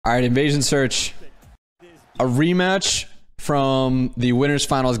All right, Invasion Search. A rematch from the winners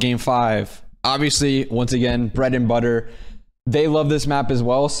finals game 5. Obviously, once again, bread and butter. They love this map as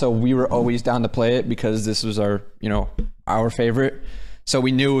well, so we were always down to play it because this was our, our favorite. So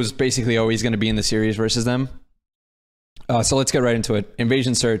we knew it was basically always going to be in the series versus them. So let's get right into it.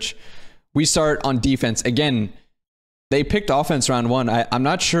 Invasion Search. We start on defense. Again, they picked offense round 1. I'm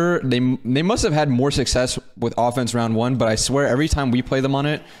not sure. They must have had more success with offense round 1, but I swear every time we play them on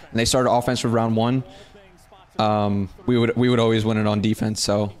it and they started offense for round 1, we would always win it on defense.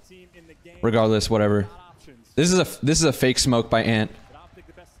 So regardless, whatever. This is a fake smoke by Ant.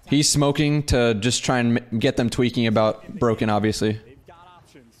 He's smoking to just try and get them tweaking about broken, obviously.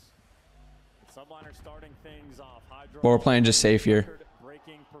 But we're playing just safe here.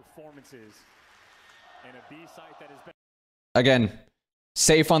 Again,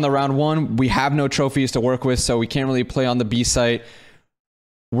 safe on the round 1. We have no trophies to work with, so we can't really play on the B site.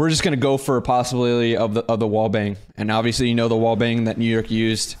 We're just going to go for a possibility of the wall bang. And obviously, the wall bang that New York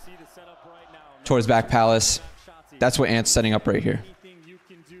used towards back palace. That's what Ant's setting up right here.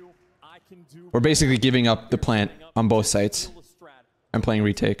 We're basically giving up the plant on both sites and playing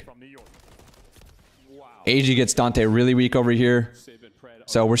retake. AG gets Dante really weak over here.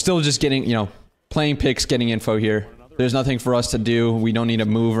 So we're still just getting, playing picks, getting info here. There's nothing for us to do. We don't need to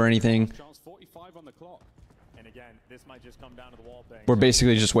move or anything. We're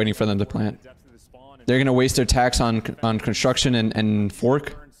basically just waiting for them to plant. They're going to waste their tax on construction and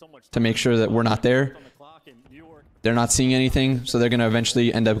fork to make sure that we're not there. They're not seeing anything, so they're going to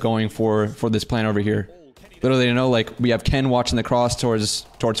eventually end up going for this plant over here. Little they know, we have Ken watching the cross towards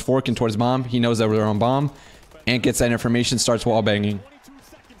fork and towards bomb. He knows that we're on bomb. Ant gets that information, starts wall banging.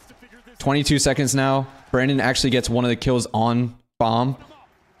 22 seconds now. Brandon actually gets one of the kills on bomb.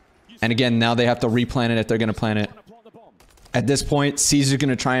 And again, now they have to replant it if they're going to plant it. At this point, Caesar's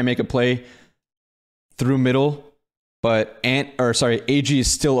going to try and make a play through middle. But AG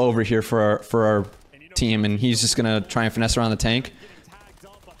is still over here for our team, and he's just going to try and finesse around the tank.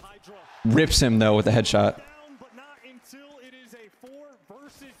 Rips him, though, with a headshot.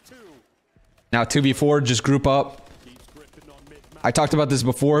 Now 2v4, just group up. I talked about this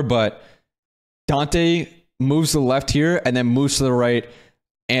before, but Dante moves to the left here and then moves to the right.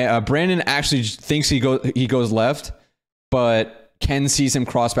 And Brandon actually thinks he goes left, but Ken sees him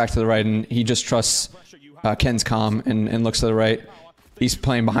cross back to the right, and he just trusts Ken's comm and looks to the right. He's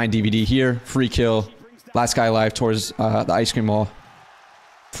playing behind DVD here. Free kill. Last guy alive towards the ice cream wall.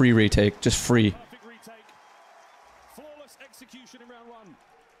 Free retake. Just free.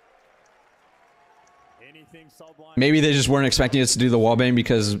 Maybe they just weren't expecting us to do the wallbang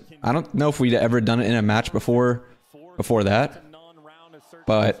because I don't know if we'd ever done it in a match before that.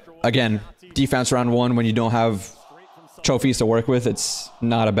 But again, defense round 1 when you don't have trophies to work with, it's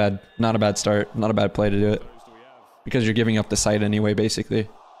not a bad start, not a bad play to do it because you're giving up the site anyway, basically.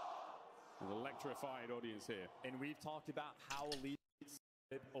 Electrified audience here, and we've talked about how elites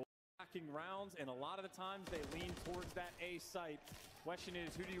attacking rounds, and a lot of the times they lean towards that A site. Question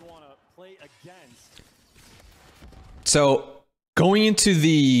is, who do you want to play against? So going into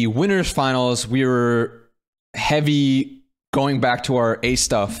the winners finals, we were heavy going back to our A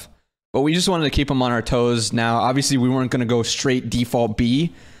stuff, but we just wanted to keep them on our toes. Now, obviously, we weren't going to go straight default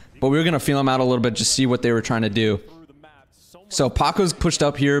B, but we were going to feel them out a little bit, just see what they were trying to do. So Paco's pushed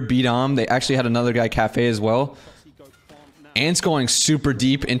up here, beat Dom. They actually had another guy, Cafe, as well. Ant's going super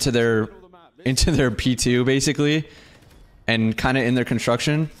deep into their P2, basically, and kind of in their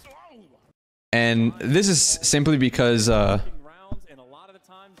construction. And this is simply because I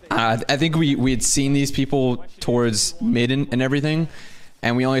think we had seen these people towards mid and everything,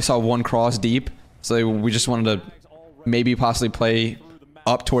 and we only saw one cross deep, so we just wanted to maybe possibly play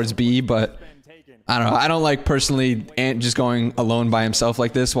up towards B, but I don't know. I don't like personally Ant just going alone by himself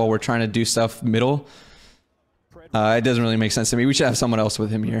like this while we're trying to do stuff middle. It doesn't really make sense to me. We should have someone else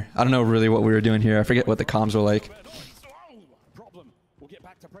with him here. I don't know really what we were doing here. I forget what the comms were like.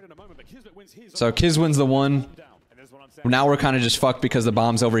 So Kiz wins the one. Now we're kind of just fucked because the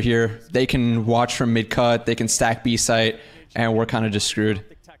bomb's over here. They can watch from mid cut. They can stack B site, and we're kind of just screwed.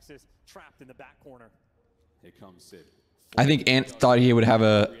 I think Ant thought he would have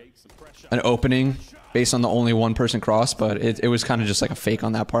an opening based on the only one person cross, but it was kind of just like a fake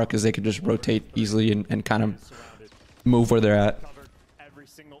on that part because they could just rotate easily and kind of move where they're at. Every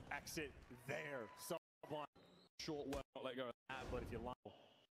single exit there. Short well, let go of that, but if you like,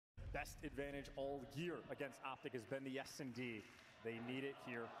 best advantage all year against OpTic has been the SND. They need it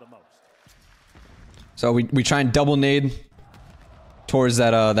here the most. So we try and double nade towards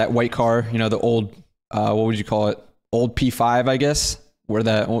that white car, the old what would you call it? Old P5, I guess. where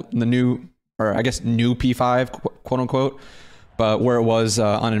the new, or I guess new P5, quote unquote, but where it was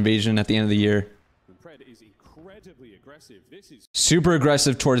on Invasion at the end of the year. Super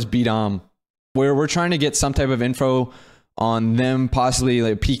aggressive towards B-Dom, where we're trying to get some type of info on them possibly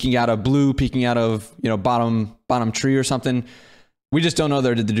like peeking out of blue, peeking out of, you know, bottom tree or something. We just don't know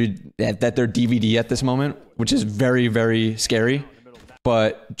that they're DVD at this moment, which is very, very scary.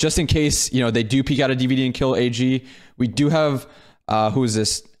 But just in case, you know, they do peek out a DVD and kill AG, we do have, who is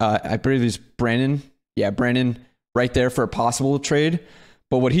this? I believe it's Brandon. Yeah, Brandon right there for a possible trade.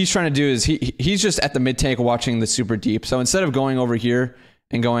 But what he's trying to do is he's just at the mid tank watching the super deep. So instead of going over here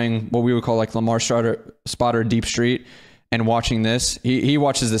and going what we would call like Lamar spotter deep street and watching this, he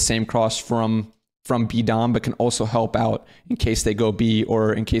watches the same cross from B-Dom, but can also help out in case they go B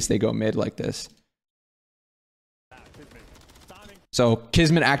or in case they go mid like this. So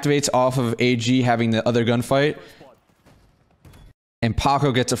Kismet activates off of AG having the other gunfight. And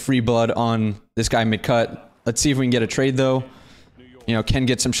Paco gets a free blood on this guy mid-cut. Let's see if we can get a trade though. You know, Ken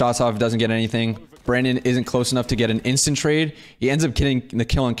gets some shots off, doesn't get anything. Brandon isn't close enough to get an instant trade. He ends up getting the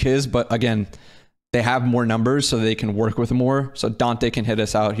kill on Kiz, but again, they have more numbers so they can work with more. So Dante can hit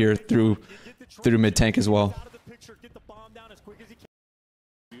us out here through mid-tank as well.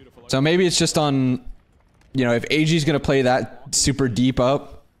 So maybe it's just on, you know, if AG's going to play that super deep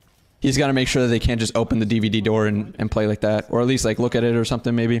up, he's got to make sure that they can't just open the DVD door and play like that. Or at least like look at it or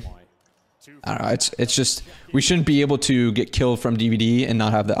something maybe. I don't know. It's just, we shouldn't be able to get killed from DVD and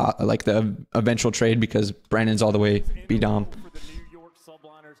not have the like the eventual trade because Brandon's all the way B-Dom.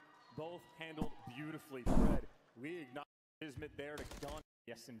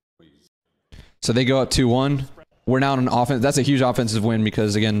 So they go up 2-1. We're now on an offense. That's a huge offensive win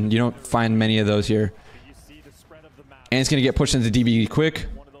because again, you don't find many of those here. And it's gonna get pushed into DVD quick.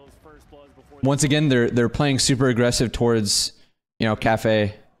 Once again, they're playing super aggressive towards, you know,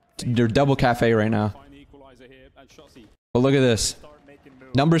 Cafe. They're double Cafe right now. But look at this.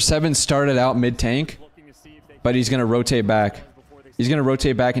 Number 7 started out mid-tank, but he's going to rotate back. He's going to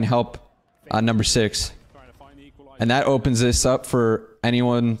rotate back and help number 6. And that opens this up for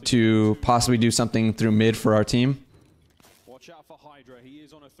anyone to possibly do something through mid for our team.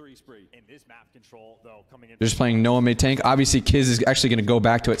 They're just playing Noah mid-tank. Obviously, Kiz is actually going to go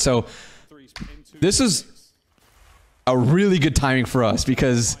back to it. So this is a really good timing for us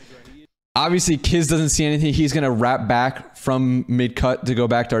because obviously Kiz doesn't see anything. He's going to wrap back from mid-cut to go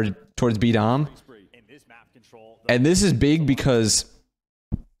back towards B-Dom. And this is big because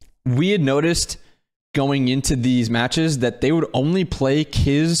we had noticed going into these matches that they would only play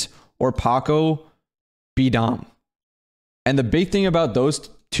Kiz or Paco B-Dom. And the big thing about those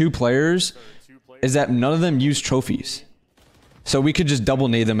two players is that none of them use trophies. So we could just double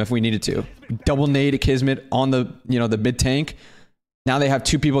nade them if we needed to. Double nade Kismet on the, you know, the mid tank. Now they have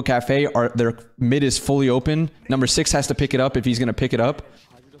 2 people Cafe. Their mid is fully open. Number 6 has to pick it up if he's going to pick it up.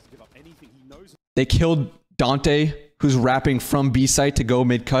 They killed Dante, who's wrapping from B site to go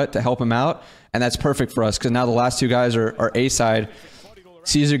mid cut to help him out. And that's perfect for us because now the last 2 guys are A side.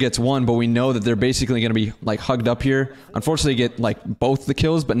 Caesar gets 1, but we know that they're basically going to be like hugged up here. Unfortunately, get like both the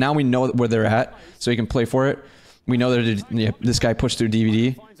kills, but now we know where they're at, so we can play for it. We know that this guy pushed through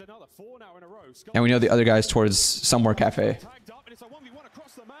DVD, and we know the other guy's towards somewhere Cafe.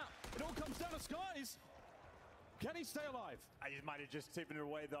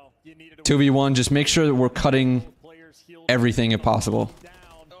 2v1, just make sure that we're cutting everything if possible.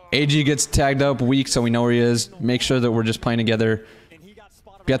 AG gets tagged up weak, so we know where he is. Make sure that we're just playing together.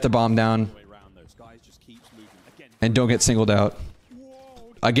 Get the bomb down. And don't get singled out.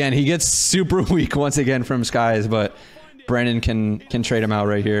 Again, he gets super weak once again from Skies, but Brandon can trade him out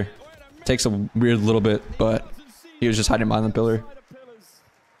right here. Takes a weird little bit, but he was just hiding behind the pillar.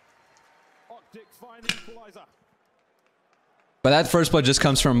 But that first blood just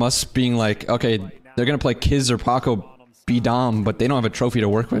comes from us being like, okay, they're going to play Kiz or Paco B-Dom, but they don't have a trophy to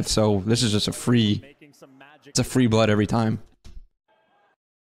work with, so this is just a free... It's a free blood every time.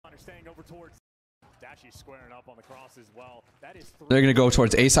 They're going to go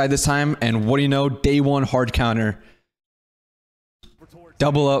towards A side this time, and what do you know? Day 1 hard counter.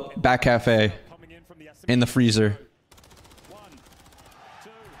 Double up, back Cafe. In the freezer.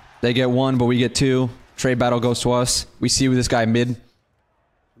 They get 1, but we get 2. Trade battle goes to us. We see with this guy mid.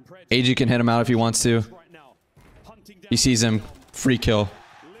 AG can hit him out if he wants to. He sees him. Free kill.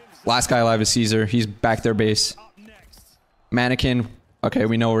 Last guy alive is Caesar. He's back their base. Mannequin. Okay,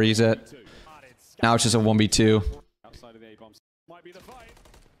 we know where he's at. Now it's just a 1v2.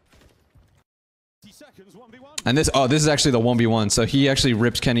 And this is actually the 1v1. So he actually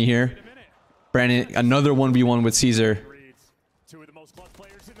rips Kenny here. Brandon, another 1v1 with Caesar.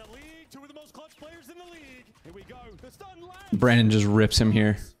 the league, two of the most clutch players in the league. Here we go. The stun lands. Brandon just rips him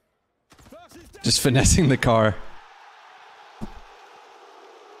here. Just finessing the car.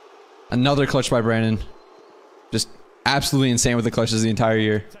 Another clutch by Brandon. Just absolutely insane with the clutches the entire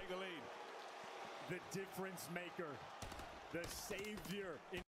year. Take the lead. The difference maker. The savior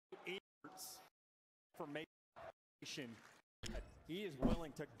in efforts for making. He is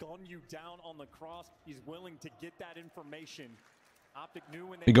willing to gun you down on the cross. He's willing to get that information. OpTic knew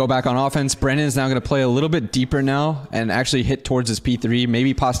when We go back on offense. Brandon is now going to play a little bit deeper now and actually hit towards his P3.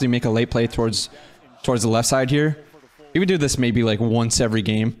 Maybe possibly make a late play towards the left side here. He would do this maybe like once every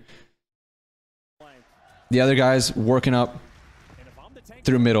game. The other guys working up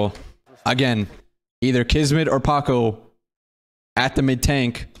through middle. Again, either Kismet or Paco at the mid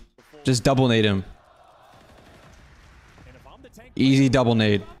tank. Just double nade him. Easy double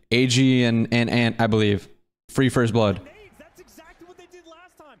nade. AG and Ant, I believe. Free first blood.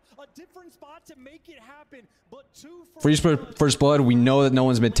 Free first blood. We know that no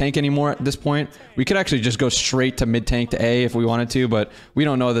one's mid tank anymore at this point. We could actually just go straight to mid tank to A if we wanted to, but we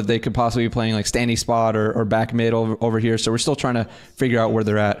don't know that they could possibly be playing like standing spot or back mid over here. So we're still trying to figure out where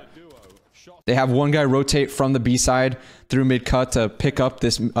they're at. They have one guy rotate from the B side through mid cut to pick up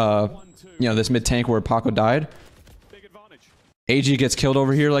this, this mid tank where Paco died. AG gets killed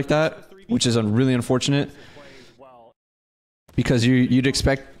over here like that, which is really unfortunate. Because you'd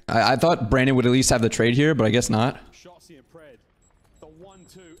expect... I thought Brandon would at least have the trade here, but I guess not.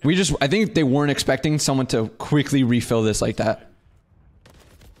 I think they weren't expecting someone to quickly refill this like that.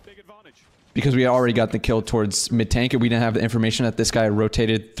 Because we already got the kill towards mid-tank, and we didn't have the information that this guy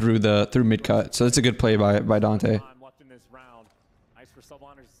rotated through mid-cut. So that's a good play by Dante.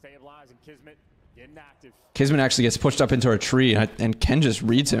 Kismet actually gets pushed up into a tree, and Ken just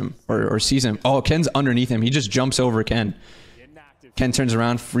reads him, or sees him. Oh, Ken's underneath him. He just jumps over Ken. Ken turns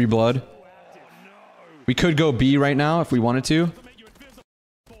around, free blood. We could go B right now if we wanted to.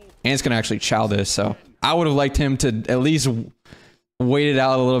 And it's going to actually chow this, so I would have liked him to at least wait it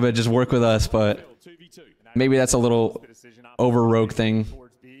out a little bit, just work with us, but maybe that's a little over rogue thing.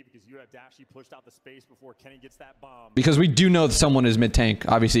 Because we do know that someone is mid-tank.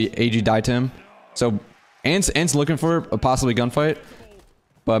 Obviously, AG died to him. So, Ant's looking for a possibly gunfight,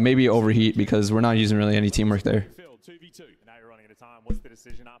 but maybe overheat because we're not using really any teamwork there. What's the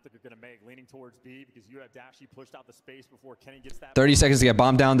decision OpTic are going to make? Leaning towards B because you have Dashy pushed out the space before Kenny gets that. 30 seconds to get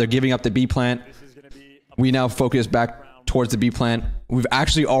bombed down. They're giving up the B plant. We now focus back towards the B plant. We've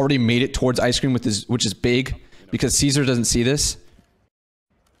actually already made it towards ice cream, which is big because Caesar doesn't see this.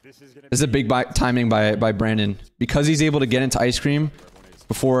 This is a big timing by Brandon because he's able to get into ice cream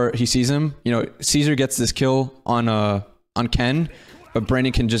before he sees him. You know, Caesar gets this kill on Ken, but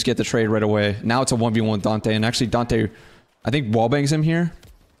Brandon can just get the trade right away. Now it's a 1v1 with Dante, and actually Dante, I think, wallbangs him here.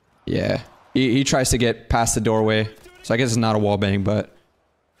 Yeah. He tries to get past the doorway. So I guess it's not a wallbang, but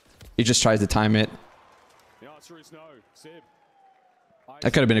he just tries to time it.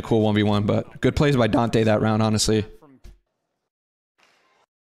 That could have been a cool 1v1, but good plays by Dante that round, honestly.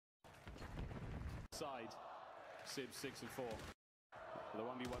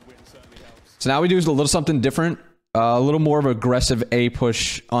 So now we do a little something different. A little more of an aggressive A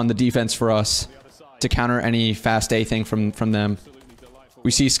push on the defense for us to counter any fast A thing from them. We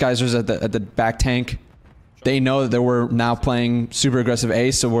see Skyzers at the back tank. They know that we're now playing super aggressive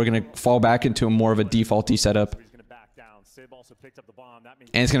A, so we're going to fall back into more of a defaulty setup.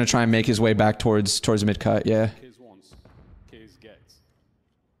 And he's going to try and make his way back towards mid-cut, yeah.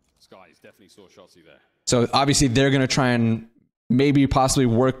 So obviously they're going to try and maybe possibly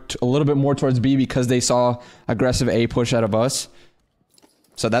work a little bit more towards B because they saw aggressive A push out of us.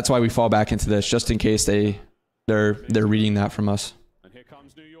 So that's why we fall back into this, just in case they're reading that from us. And here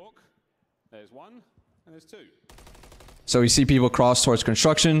comes New York. There's one, and there's two. So we see people cross towards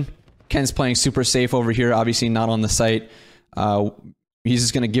construction. Ken's playing super safe over here, obviously not on the site. He's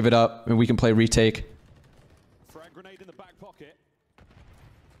just gonna give it up, and we can play retake. Frag grenade in the back pocket.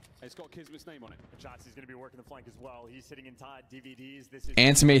 It's got Kismet's name on it. He's gonna be working the flank as well. He's sitting inside DVDs.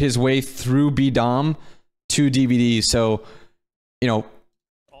 Ant's made his way through B Dom to DVDs, so you know.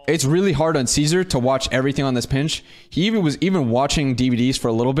 It's really hard on Caesar to watch everything on this pinch. He was watching DVDs for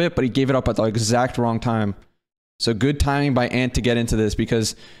a little bit, but he gave it up at the exact wrong time. So good timing by Ant to get into this,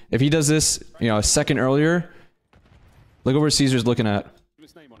 because if he does this, a second earlier, look at where Caesar's looking at.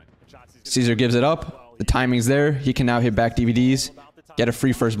 Caesar gives it up. The timing's there. He can now hit back DVDs, get a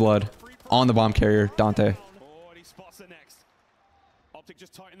free first blood on the bomb carrier, Dante.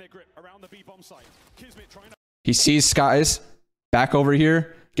 He sees Skies back over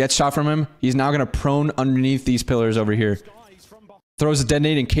here. Gets shot from him. He's now going to prone underneath these pillars over here. throws a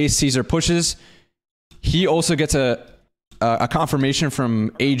detonate in case Caesar pushes. He also gets a confirmation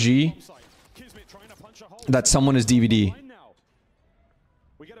from AG that someone is DVD.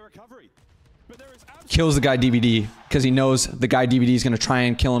 Kills the guy DVD because he knows the guy DVD is going to try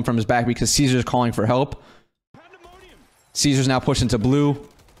and kill him from his back because Caesar's calling for help. Caesar's now pushing to blue,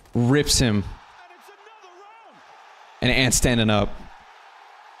 rips him, and Ant's standing up.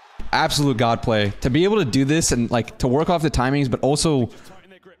 Absolute god play. To be able to do this and like to work off the timings, but also,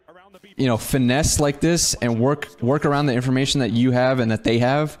 you know, finesse like this and work around the information that you have and that they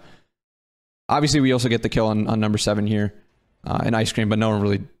have. Obviously, we also get the kill on number 7 here, in Ice Cream, but no one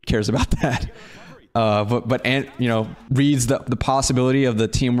really cares about that. But Ant, you know, reads the possibility of the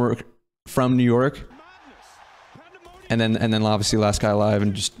teamwork from New York, and then obviously last guy alive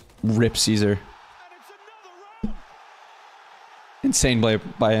and just rips Caesar. Insane play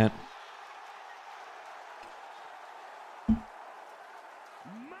by Ant.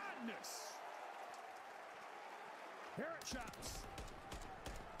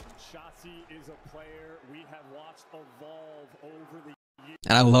 Is a player we have watched evolve over the years.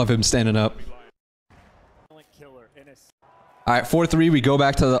 And I love him standing up. All right, 4-3. We go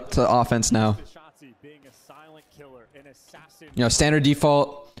back to the offense now. You know, standard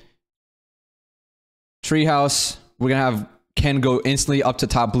default. Treehouse. We're gonna have Ken go instantly up to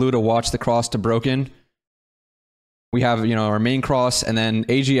top blue to watch the cross to broken. We have, you know, our main cross, and then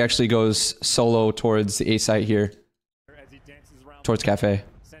AG actually goes solo towards the A site here, towards Cafe.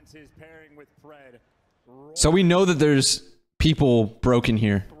 So we know that there's people broken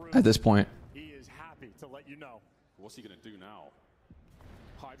here at this point. He is happy to let you know. What's he gonna do now?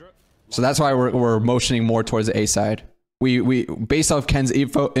 Hydra. So that's why we're motioning more towards the A side. We based off Ken's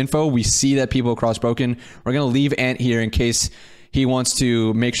info, we see that people across broken. We're gonna leave Ant here in case he wants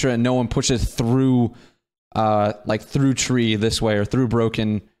to make sure that no one pushes through, like through tree this way or through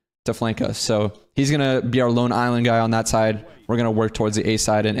broken to flank us. So he's gonna be our lone island guy on that side. We're gonna work towards the A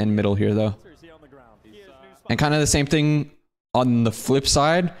side and middle here though. And kind of the same thing on the flip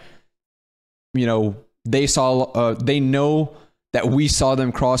side. You know, they know that we saw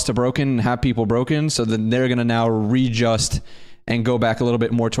them cross to broken and have people broken, so then they're going to now readjust and go back a little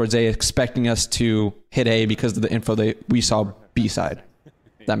bit more towards A, expecting us to hit A because of the info we saw B side.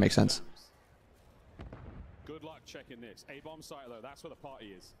 If that makes sense. Good luck checking this. A-bomb silo, that's where the party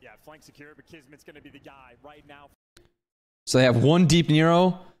is. Yeah, flank secure, but Kismet's going to be the guy right now. So they have one deep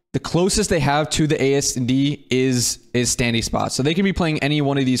Nero. The closest they have to the SND is standing spot. So they can be playing any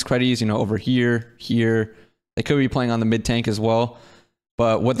one of these credits, you know, over here, here. They could be playing on the mid tank as well.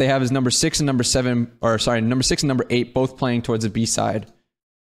 But what they have is number 6 and number 7, or sorry, number 6 and number 8 both playing towards the B side.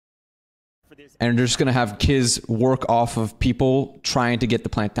 And they're just going to have Kiz work off of people trying to get the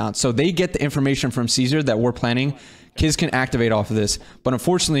plant down. So they get the information from Caesar that we're planning. Kiz can activate off of this. But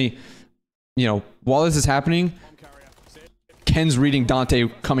unfortunately, you know, while this is happening, Ken's reading Dante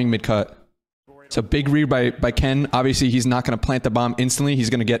coming mid-cut. So big read by Ken. Obviously, he's not going to plant the bomb instantly. He's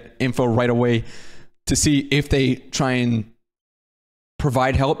going to get info right away to see if they try and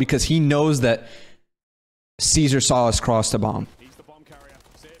provide help because he knows that Caesar saw us cross the bomb.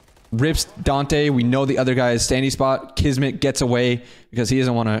 Rips Dante. We know the other guy is standing spot. Kismet gets away because he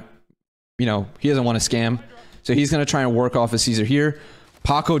doesn't want to, you know, he doesn't want to scam. So he's going to try and work off of Caesar here.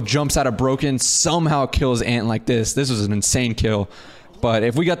 Paco jumps out of broken, somehow kills Ant like this. This was an insane kill. But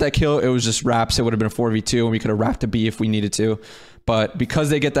if we got that kill, it was just wraps. It would have been a 4v2, and we could have wrapped a B if we needed to. But because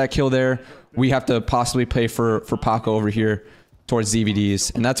they get that kill there, we have to possibly play for Paco over here towards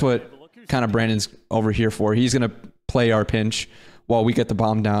DVDs. And that's what kind of Brandon's over here for. He's going to play our pinch while we get the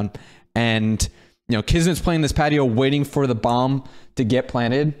bomb down. And, you know, Kismet's playing this patio waiting for the bomb to get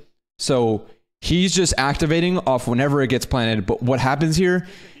planted. So he's just activating off whenever it gets planted. But what happens here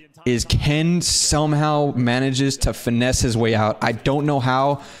is Ken somehow manages to finesse his way out. I don't know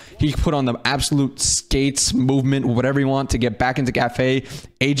how. He put on the absolute skates, movement, whatever you want to get back into Cafe.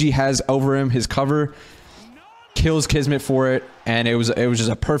 AG has over him his cover, kills Kismet for it, and it was just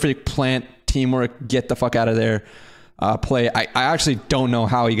a perfect plant, teamwork, get the fuck out of there play. I actually don't know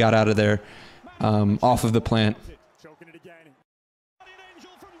how he got out of there off of the plant.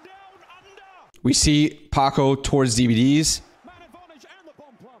 We see Paco towards DVDs.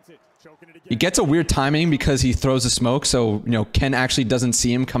 He gets a weird timing because he throws the smoke, so you know Ken actually doesn't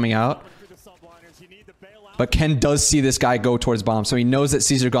see him coming out. But Ken does see this guy go towards bomb, so he knows that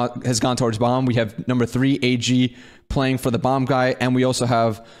Caesar has gone towards bomb. We have number 3 AG playing for the bomb guy, and we also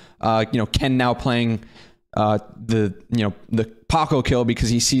have you know, Ken now playing the Paco kill because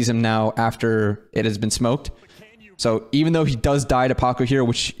he sees him now after it has been smoked. So even though he does die to Paco here,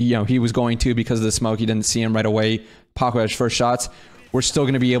 which you know he was going to because of the smoke, he didn't see him right away. Paco has first shots. we're still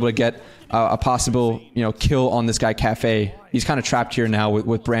going to be able to get a possible, you know, kill on this guy Cafe. He's kind of trapped here now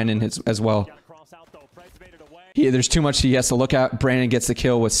with Brandon as well. There's too much he has to look at. Brandon gets the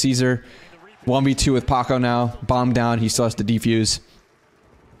kill with Caesar. 1v2 with Paco now. Bomb down. He still has to defuse.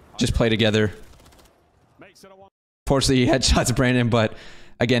 Just play together. Fortunately, he headshots Brandon, but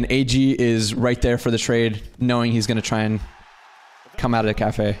again, AG is right there for the trade, knowing he's going to try and come out of the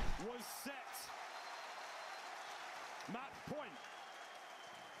Cafe.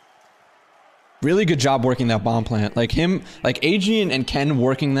 Really good job working that bomb plant. Like AG and Ken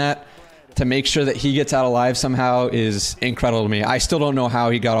working that to make sure that he gets out alive somehow is incredible to me. I still don't know how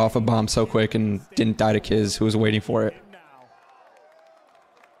he got off a bomb so quick and didn't die to Kiz, who was waiting for it.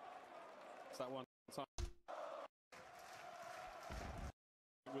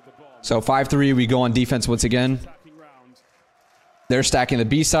 So 5-3, we go on defense once again. They're stacking the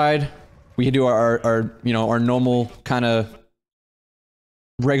B side. We can do our you know, our normal kind of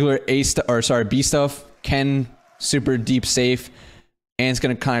regular B stuff. Ken super deep safe, and it's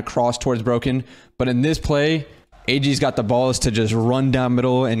gonna kind of cross towards broken. But in this play, AG's got the balls to just run down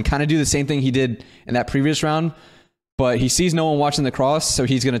middle and kind of do the same thing he did in that previous round. But he sees no one watching the cross, so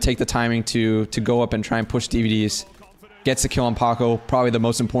he's gonna take the timing to go up and try and push DVDs. Gets the kill on Paco, probably the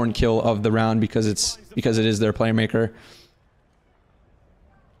most important kill of the round because it is their playmaker.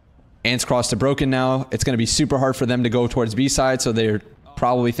 Ants cross to broken now. It's going to be super hard for them to go towards B side, so they're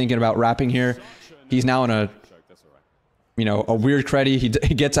probably thinking about wrapping here. He's now in a, you know, a weird creddy. He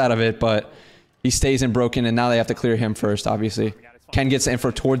gets out of it, but he stays in broken, and now they have to clear him first, obviously. Ken gets the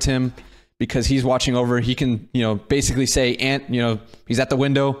info towards him because he's watching over. He can, you know, basically say, Ant, you know, he's at the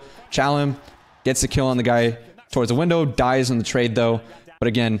window, chow him, gets the kill on the guy towards the window, dies on the trade though. But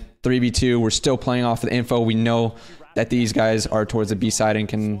again, 3v2, we're still playing off the info. We know that these guys are towards the B side and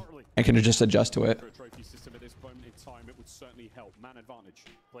can just adjust to it.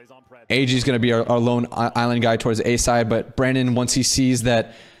 AG is going to be our lone island guy towards the A side, but Brandon, once he sees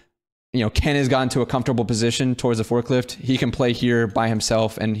that, you know, Ken has gotten to a comfortable position towards the forklift, he can play here by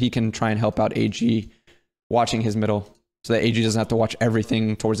himself and he can try and help out AG watching his middle so that AG doesn't have to watch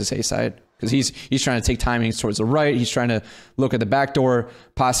everything towards this A side. Because he's trying to take timings towards the right. He's trying to look at the back door,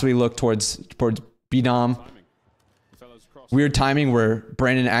 possibly look towards B-Dom. Weird timing where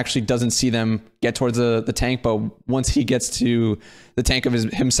Brandon actually doesn't see them get towards the tank, but once he gets to the tank of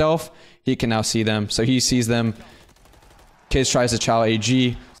himself, he can now see them. So he sees them. Kiz tries to chow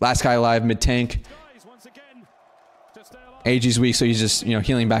AG. Last guy alive mid-tank. AG's weak, so he's just, you know,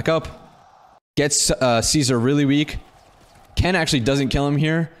 healing back up. Gets Caesar really weak. Ken actually doesn't kill him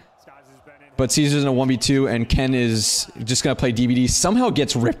here. But Caesar's in a 1v2 and Ken is just going to play DVD. Somehow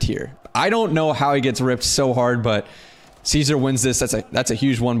gets ripped here. I don't know how he gets ripped so hard, but Caesar wins this. That's a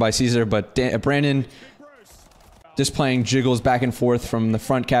huge one by Caesar. But Brandon just playing jiggles back and forth from the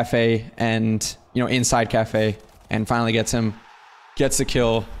front cafe and, you know, inside cafe, and finally gets the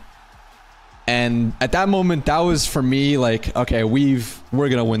kill. And at that moment, that was for me like, okay, we're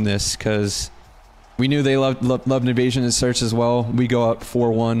going to win this because we knew they loved invasion and search as well. We go up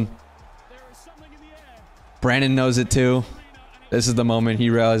 4-1. Brandon knows it too. This is the moment he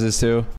realizes too.